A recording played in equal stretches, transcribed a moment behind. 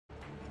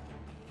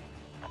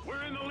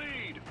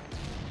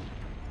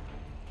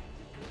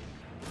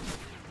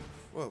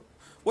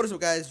What is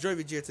up, guys?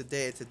 Droid here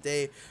today. And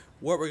today,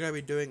 what we're going to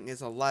be doing is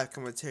a live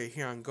commentary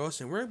here on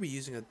Ghost, and we're going to be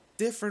using a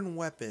different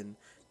weapon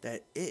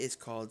that it is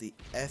called the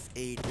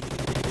FAD.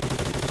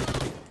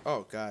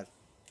 Oh, God.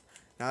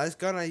 Now, this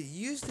gun I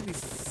used it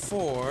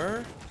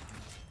before,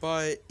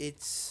 but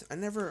it's, I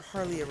never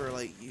hardly ever,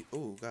 like,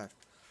 oh, God.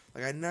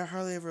 Like, I never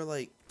hardly ever,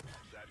 like,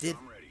 did,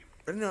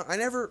 I don't know, I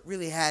never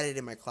really had it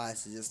in my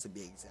classes, just to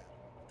be exact.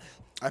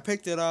 I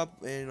picked it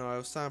up, and, it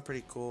was sounding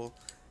pretty cool.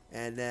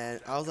 And then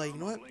I was like, you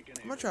know what?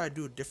 I'm gonna try to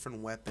do a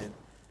different weapon,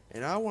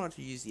 and I wanted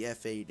to use the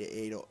FAD.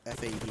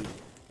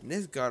 And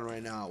this gun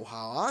right now,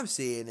 how I'm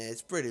seeing it,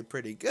 it's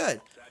pretty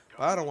good.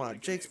 But I don't want to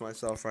jinx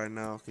myself right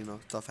now. You know,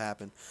 stuff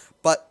happened.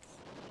 But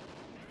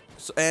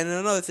so, and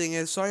another thing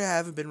is, sorry I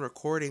haven't been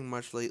recording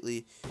much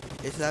lately.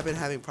 It's that I've been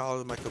having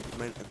problems with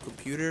my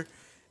computer,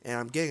 and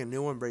I'm getting a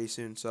new one very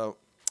soon. So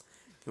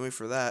can wait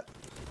for that.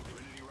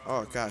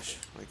 Oh gosh,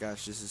 my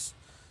gosh, this is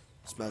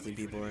smelting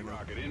people right now.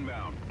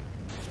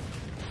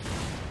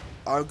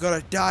 I'm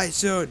gonna die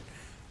soon.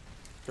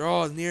 They're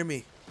all near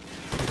me.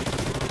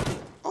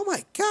 Oh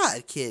my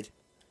God, kid.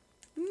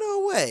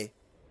 No way.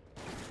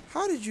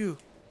 How did you?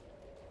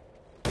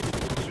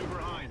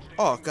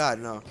 Oh God,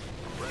 no.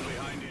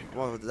 I'm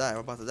about to die. I'm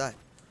about to die.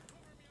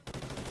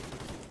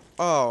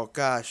 Oh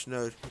gosh,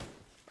 no.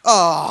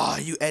 Oh,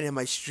 you ended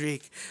my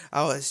streak.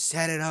 I was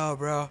 10-0,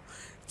 bro.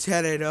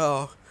 10-0.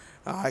 Oh,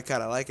 I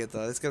kind of like it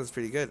though. This gun's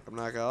pretty good. I'm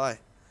not gonna lie.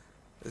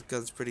 This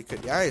gun's pretty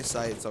good. The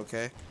eyesight's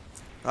okay.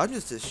 I'm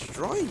just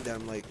destroying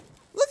them. Like,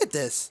 look at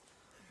this.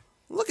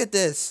 Look at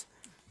this.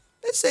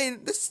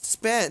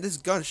 This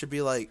gun should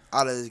be like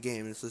out of this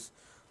game. It's just,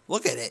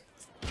 look at it,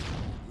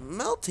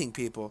 melting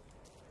people.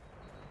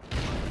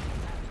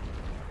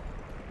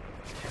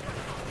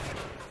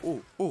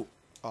 Ooh, ooh.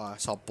 Oh, I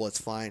saw bullets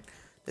flying.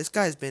 This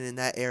guy's been in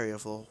that area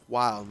for a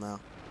while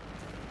now.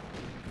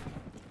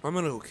 I'm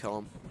gonna go kill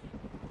him.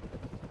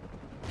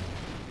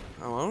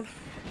 I won't.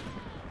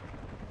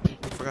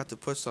 Forgot to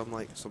put some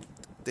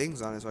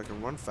things on it so I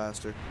can run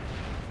faster.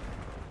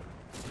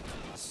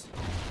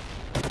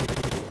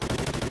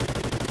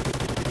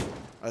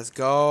 Let's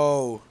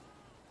go.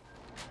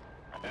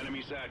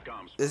 Enemy SATCOM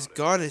spotted. This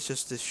gun is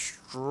just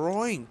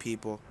destroying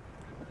people.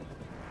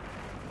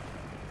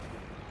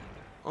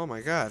 Oh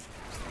my God.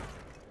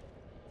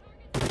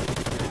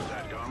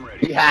 SATCOM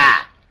ready.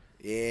 Yeah.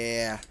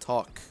 Yeah,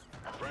 talk.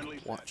 Friendly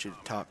Want you to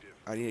SATCOM talk. active.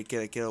 I need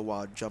to get a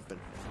while jumping.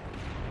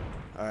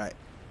 All right.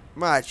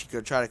 I'm actually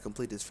gonna try to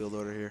complete this field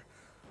order here.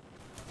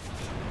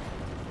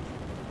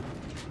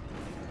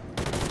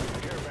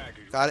 Care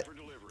package Got it. for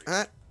delivery.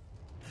 Huh?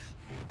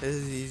 This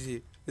is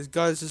easy. This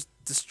gun is just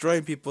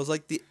destroying people. It's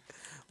like the...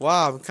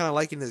 Wow, I'm kind of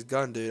liking this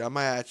gun, dude. I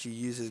might actually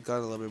use this gun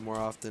a little bit more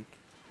often.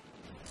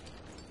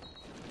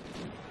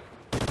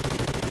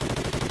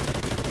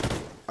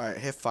 Alright,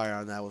 hip fire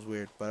on that was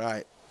weird, but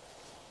alright.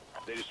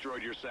 They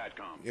destroyed your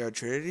SATCOM. Yo,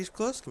 Trinity's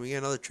close? Can we get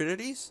another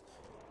Trinity's?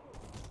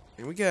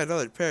 Can we get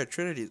another pair of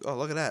Trinity's? Oh,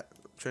 look at that.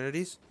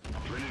 Trinity's?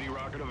 Trinity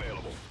rocket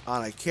available.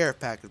 On a care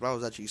package. I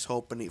was actually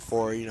hoping it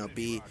for, you know,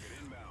 be Rocket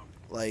inbound.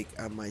 like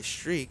on my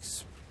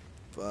streaks,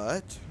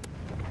 but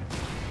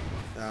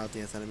I don't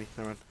think it's enemy.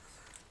 Never mind.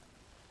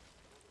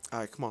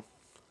 Alright, come on.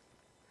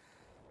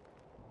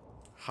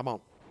 Come on.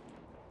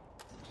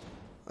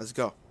 Let's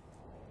go.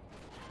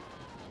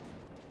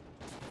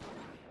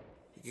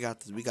 You got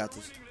this. We got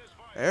this.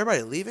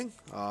 Everybody leaving?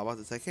 Oh, about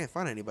to say, I can't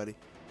find anybody.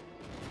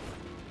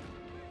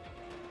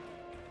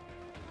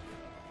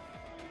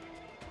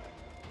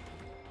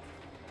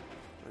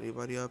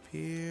 Anybody up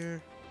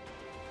here?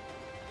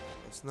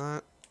 It's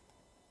not.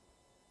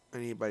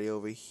 Anybody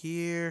over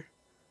here?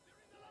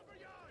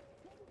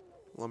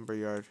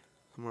 Lumberyard.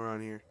 Somewhere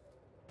around here.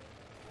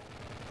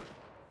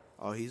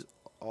 Oh, he's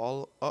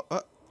all...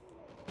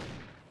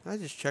 I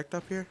just checked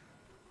up here.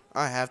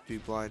 I have to be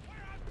blind.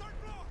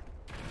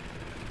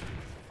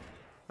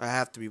 I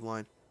have to be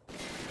blind.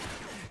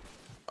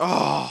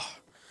 Oh!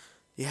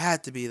 He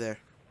had to be there.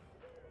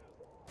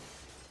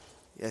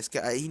 Yes,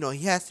 you know,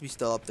 he has to be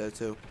still up there,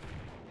 too.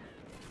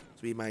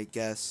 To be my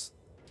guess.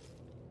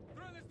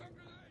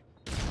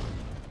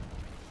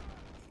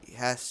 He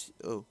has...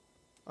 Oh.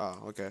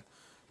 Oh, okay.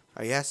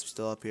 Oh, he has to be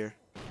still up here.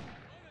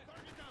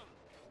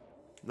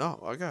 No,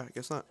 okay, I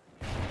guess not.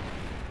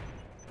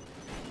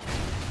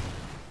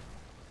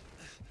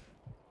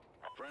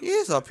 He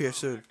is up here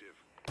soon.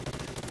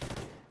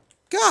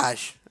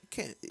 Gosh, I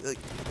can't, like,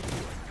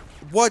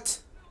 what?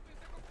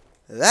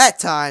 That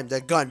time the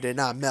gun did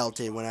not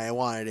melt it when I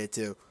wanted it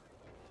to.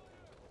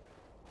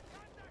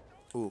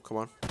 Ooh, come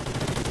on.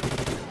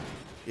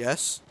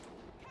 Yes.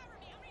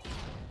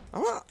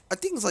 I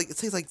think it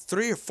takes like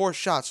 3 or 4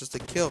 shots just to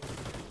kill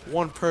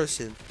one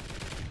person.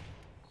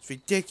 It's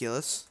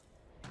ridiculous.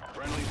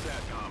 Friendly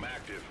SATCOM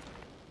active.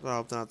 I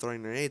hope they're not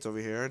throwing grenades over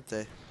here, aren't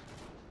they?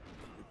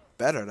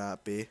 Better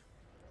not be.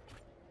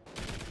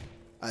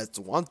 That's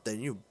one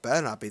thing. You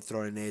better not be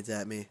throwing grenades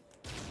at me.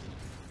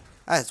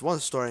 That's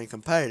one story in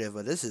competitive,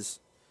 but this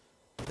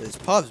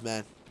pubs,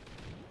 man.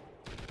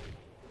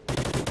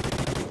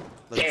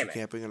 Look at you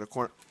camping in the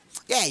corner.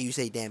 Yeah, you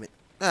say damn it.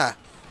 Ah.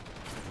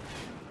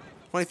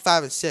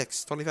 25 and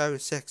 6. 25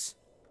 and 6.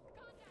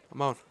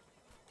 Come on.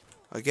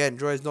 Again,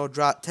 droids no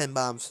drop 10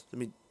 bombs. I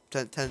mean,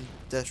 10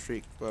 death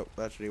streak. Well,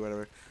 actually,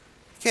 whatever.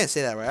 I can't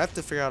say that right. I have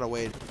to figure out a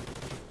way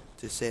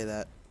to say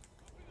that.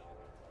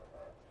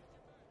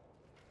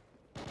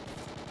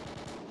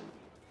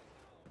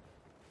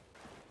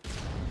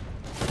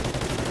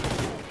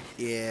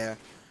 Yeah.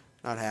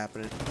 Not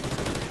happening.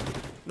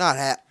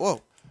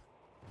 Whoa.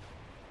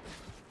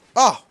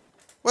 Oh.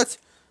 What?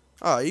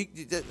 Oh, you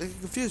that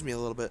confused me a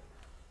little bit.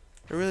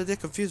 It really did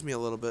confuse me a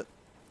little bit.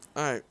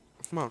 Alright.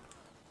 Come on.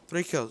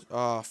 3 kills.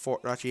 4.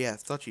 Actually, yeah.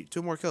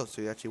 2 more kills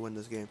to actually win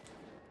this game.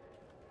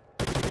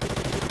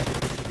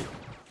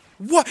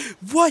 What?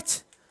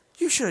 What?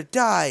 You should have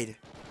died.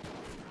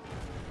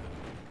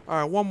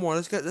 Alright, one more.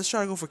 Let's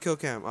try to go for kill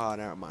cam. Oh,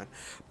 never mind.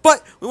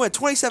 But we went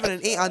 27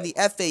 and 8 on the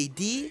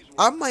FAD.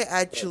 I might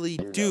actually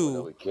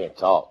do. We can't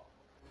talk.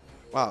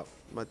 Wow,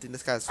 I think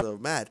this guy's so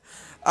mad.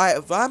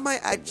 Alright, I might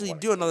actually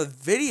do another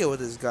video with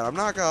this gun. I'm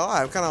not gonna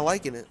lie, I'm kind of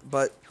liking it.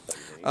 But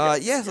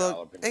yeah.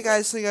 So hey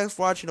guys, thank you guys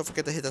for watching. Don't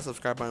forget to hit that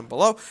subscribe button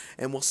below,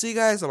 and we'll see you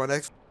guys on my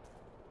next.